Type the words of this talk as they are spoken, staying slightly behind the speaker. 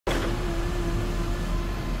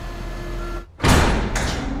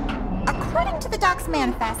doc's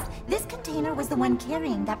manifest. This container was the one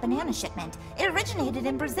carrying that banana shipment. It originated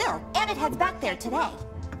in Brazil, and it heads back there today.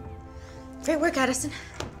 Great work, Addison.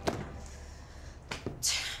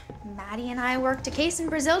 Maddie and I worked a case in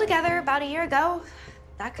Brazil together about a year ago.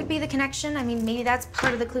 That could be the connection. I mean, maybe that's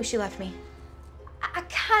part of the clue she left me. I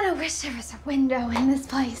kind of wish there was a window in this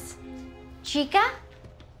place. Chica,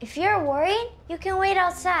 if you're worried, you can wait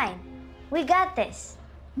outside. We got this.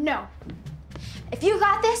 No. If you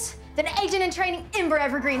got this, then Agent in Training Ember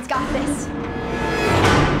Evergreen's got this.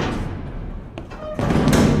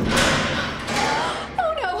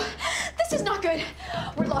 Oh no, this is not good.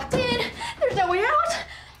 We're locked in, there's no way out,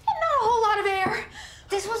 and not a whole lot of air.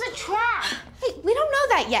 This was a trap. Hey, we don't know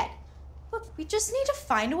that yet. Look, we just need to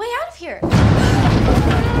find a way out of here.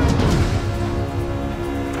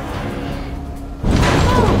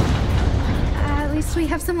 At least we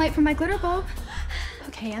have some light from my glitter bulb.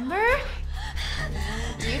 Okay, Ember.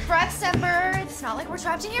 Deep breaths, Ember. It's not like we're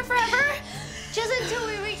trapped in here forever. Just until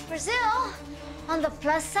we reach Brazil. On the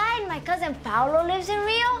plus side, my cousin Paulo lives in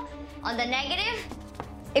Rio. On the negative,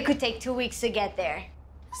 it could take 2 weeks to get there.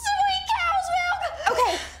 Sweet cow's milk!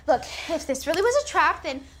 Okay, look, if this really was a trap,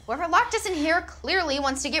 then whoever locked us in here clearly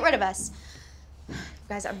wants to get rid of us. You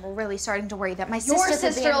guys, I'm really starting to worry that my sister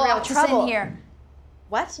could be in real trouble. In here.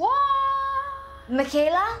 What?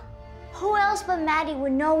 McKeyla? Who else but Maddie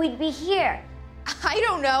would know we'd be here? I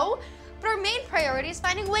don't know, but our main priority is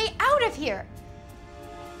finding a way out of here.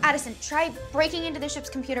 Addison, try breaking into the ship's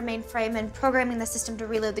computer mainframe and programming the system to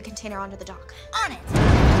reload the container onto the dock. On it.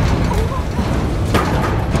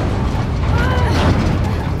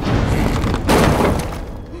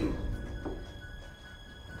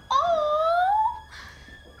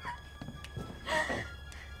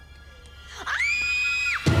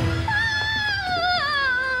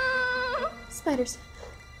 Spiders.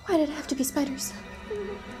 Why did it have to be spiders?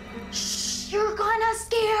 Shh, you're gonna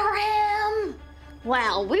scare him.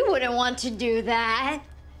 Well, we wouldn't want to do that.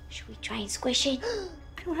 Should we try and squish it?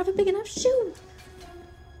 I don't have a big enough shoe.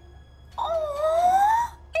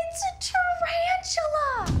 Oh, it's a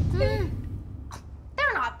tarantula.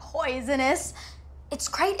 They're not poisonous. Its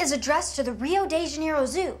crate is addressed to the Rio de Janeiro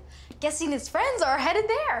Zoo. Guessing his friends are headed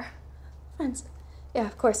there. Friends. Yeah,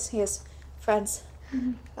 of course, he is. Friends.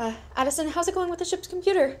 Addison, how's it going with the ship's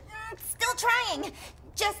computer? Still trying.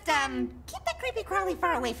 Just, keep that creepy crawly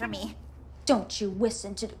far away from me. Don't you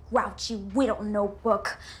listen to the grouchy Whittle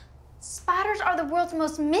notebook. Spiders are the world's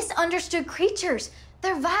most misunderstood creatures.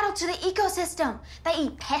 They're vital to the ecosystem. They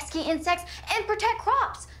eat pesky insects and protect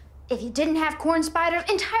crops. If you didn't have corn spiders,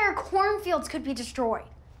 entire cornfields could be destroyed.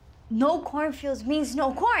 No cornfields means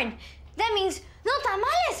no corn. That means no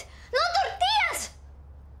tamales, no tortillas.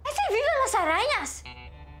 I say viva las arañas.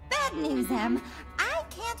 Bad news, Em. I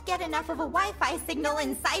can't get enough of a Wi-Fi signal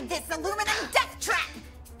inside this aluminum death trap.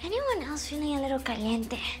 Anyone else feeling a little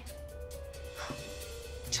caliente?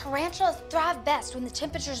 Tarantulas thrive best when the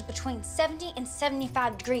temperature is between 70 and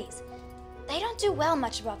 75 degrees. They don't do well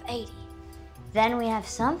much above 80. Then we have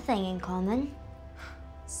something in common.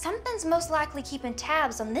 Something's most likely keeping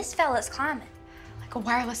tabs on this fella's climate. Like a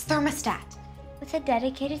wireless thermostat. With a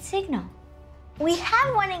dedicated signal. We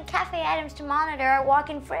have one in Cafe Adams to monitor our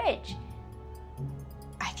walk-in fridge.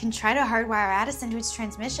 I can try to hardwire Addison to its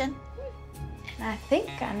transmission. And I think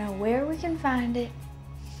I know where we can find it.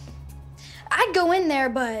 I'd go in there,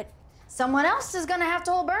 but someone else is gonna have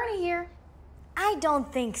to hold Bernie here. I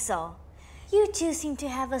don't think so. You two seem to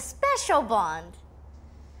have a special bond.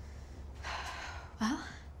 Well,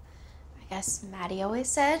 I guess Maddie always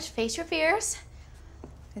said, face your fears.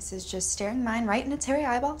 This is just staring mine right in its hairy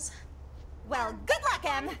eyeballs. Well, good luck,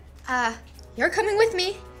 Em. You're coming with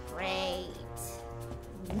me. Great.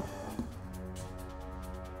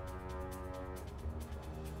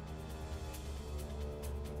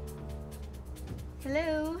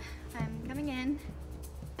 Hello, I'm coming in.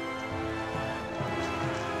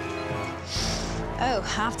 Oh,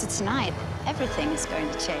 after tonight, everything is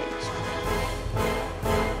going to change.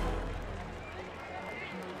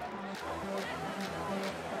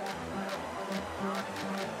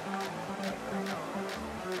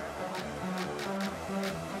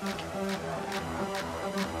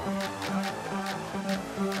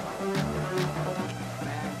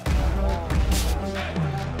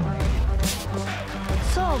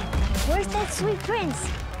 So, where's that sweet prince?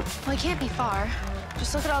 Well, he can't be far.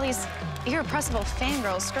 Just look at all these irrepressible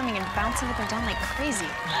fangirls screaming and bouncing up and down like crazy.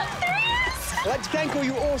 I'd like to thank all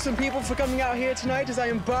you awesome people for coming out here tonight as I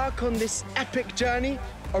embark on this epic journey,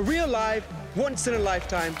 a real live,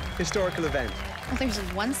 once-in-a-lifetime historical event. Well, there's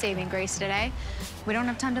one saving grace today. We don't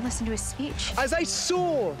have time to listen to his speech. As I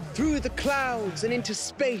soar through the clouds and into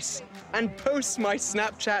space, and post my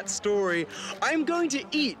Snapchat story. I'm going to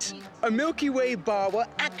eat a Milky Way bar while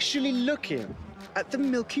actually looking at the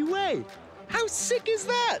Milky Way. How sick is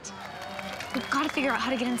that? We've got to figure out how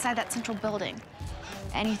to get inside that central building.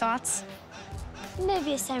 Any thoughts?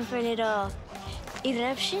 Maybe it's time for a little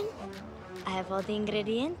eruption. I have all the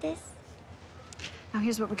ingredientes. Now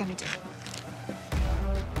here's what we're gonna do.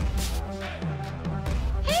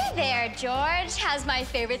 Hey there, George. How's my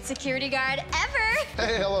favorite security guard ever?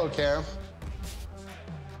 Hey, hello, Cam.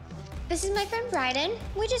 This is my friend Bryden.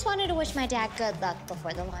 We just wanted to wish my dad good luck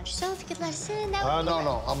before the launch. So if you could let us in, that would be great.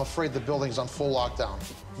 No. I'm afraid the building's on full lockdown.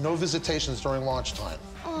 No visitations during launch time.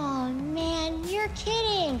 Oh, man, you're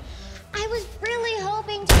kidding. I was really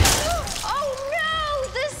hoping to... Oh, no!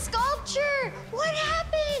 The sculpture! What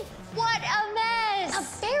happened? What a mess! A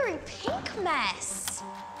very pink mess.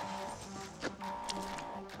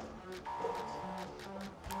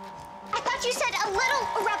 I thought you said a little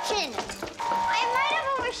eruption. I might have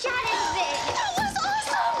overshot it a bit. That was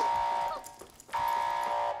awesome!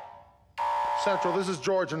 Central, this is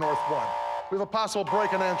George in North 1. We have a possible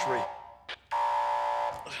break and entry.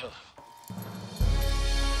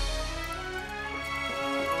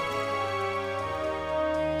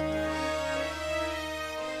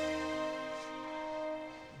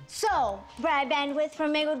 So, Bryden Bandweth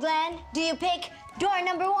from Makeover Bag, do you pick door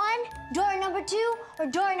number 1, door number 2, or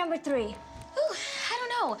door number 3? Ooh, I don't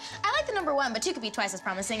know. I like the number 1, but 2 could be twice as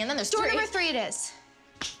promising, and then there's door 3. Door number 3 it is.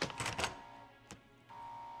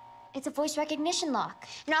 It's a voice recognition lock.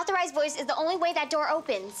 An authorized voice is the only way that door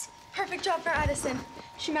opens. Perfect job for Addison.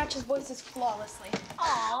 She matches voices flawlessly.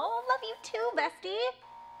 Aw, love you too, bestie.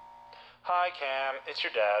 Hi, Cam. It's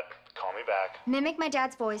your dad. Call me back. Mimic my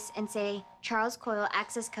dad's voice and say, Charles Coyle,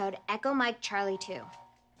 access code, Echo Mike Charlie 2.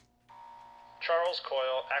 Charles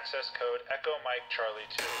Coyle, access code, Echo Mike Charlie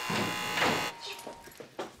 2.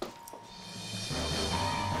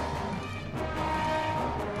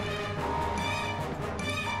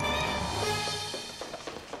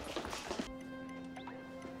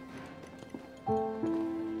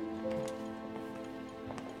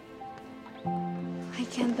 I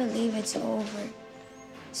can't believe it's over.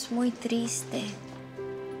 Es muy triste.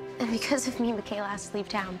 And because of me, McKeyla has to leave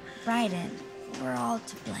town. Bryden, we're all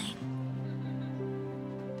to blame.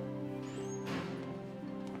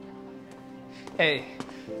 Hey,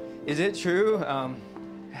 is it true?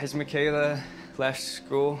 Has McKeyla left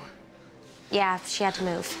school? Yeah, she had to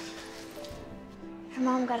move. Her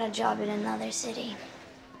mom got a job in another city.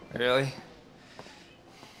 Really?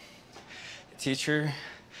 The teacher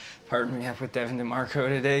partnered me up with Devon DeMarco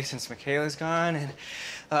today since McKeyla's gone, and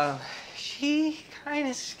she kind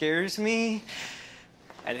of scares me.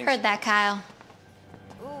 I think Heard that, Kyle.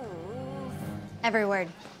 Ooh. Every word.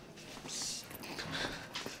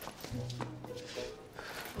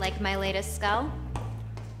 Like my latest skull?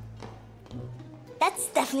 That's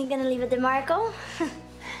definitely gonna leave it to Marco.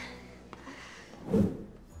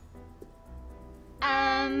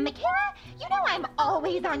 McKeyla, you know I'm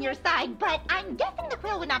always on your side, but I'm guessing the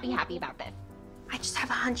Quill would not be happy about this. I just have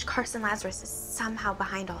a hunch Carson Lazarus is somehow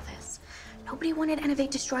behind all this. Nobody wanted Innovate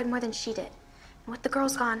destroyed more than she did. And with the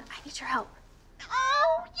girls gone, I need your help.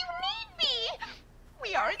 Oh, you need me!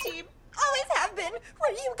 We are a team. Always have been.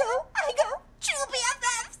 Where you go, I go. True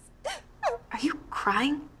BFFs. Are you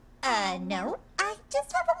crying? No. I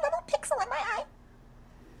just have a little pixel in my eye.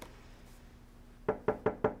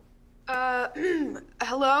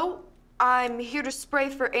 Hello? I'm here to spray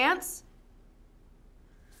for ants.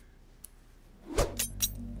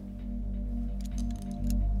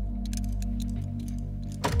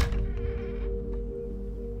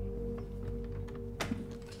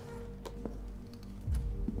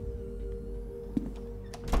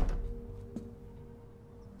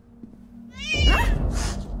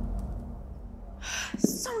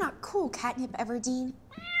 So not cool, Catnip Everdeen.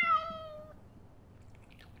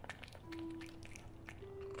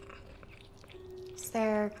 Is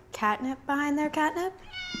there catnip behind their catnip?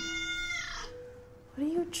 What are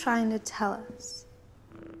you trying to tell us?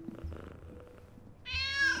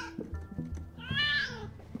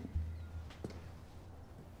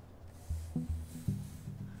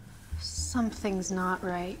 Something's not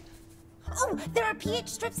right. Oh, there are pH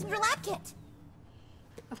strips in your lab kit.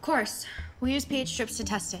 Of course. We'll use pH strips to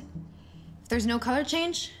test it. If there's no color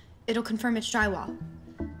change, it'll confirm it's drywall.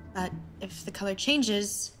 But if the color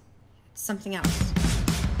changes, it's something else.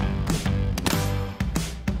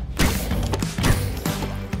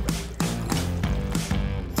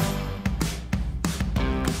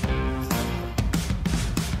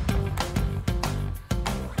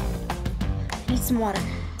 Need some water.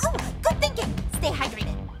 Oh, good thinking. Stay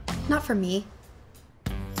hydrated. Not for me.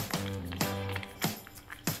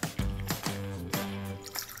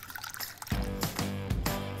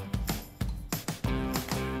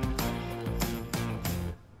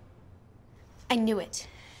 I knew it.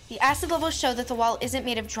 The acid levels show that the wall isn't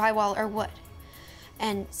made of drywall or wood.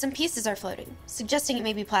 And some pieces are floating, suggesting it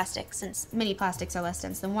may be plastic, since many plastics are less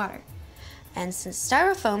dense than water. And since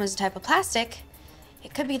styrofoam is a type of plastic,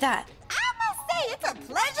 it could be that. I must say, it's a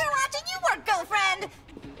pleasure watching you work, girlfriend.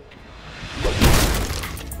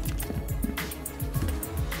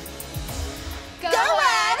 Go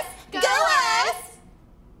us! Go us!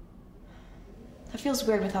 That feels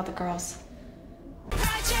weird without the girls.